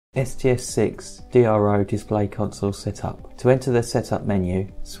SDS6 DRO display console setup. To enter the setup menu,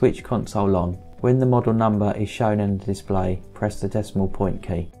 switch console on. When the model number is shown in the display, press the decimal point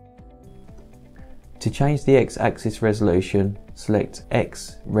key. To change the X-axis resolution, select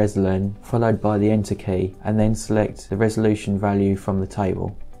X Resolution followed by the Enter key and then select the resolution value from the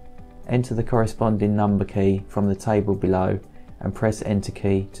table. Enter the corresponding number key from the table below and press Enter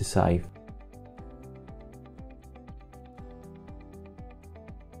key to save.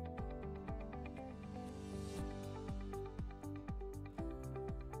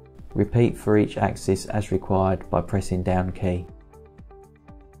 Repeat for each axis as required by pressing down key.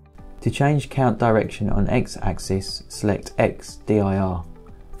 To change count direction on X-axis, select X DIR,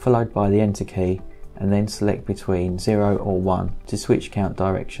 followed by the Enter key and then select between 0 or 1 to switch count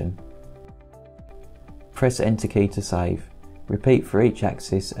direction. Press Enter key to save. Repeat for each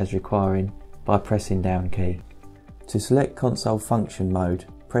axis as requiring by pressing down key. To select console function mode,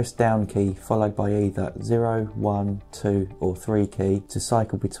 press down key followed by either 0, 1, 2 or 3 key to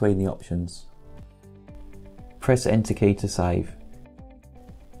cycle between the options. Press Enter key to save.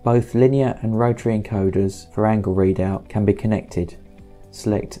 Both linear and rotary encoders for angle readout can be connected.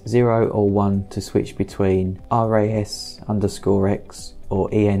 Select 0 or 1 to switch between RAS_X or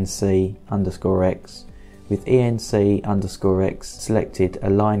ENC_X. With ENC_X selected, a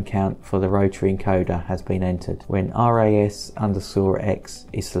line count for the rotary encoder has been entered. When RAS_X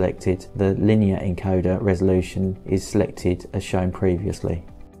is selected, the linear encoder resolution is selected as shown previously.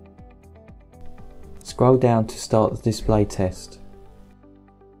 Scroll down to start the display test.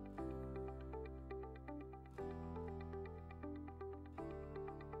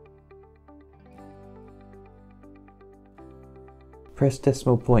 Press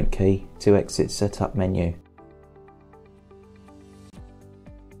decimal point key to exit setup menu.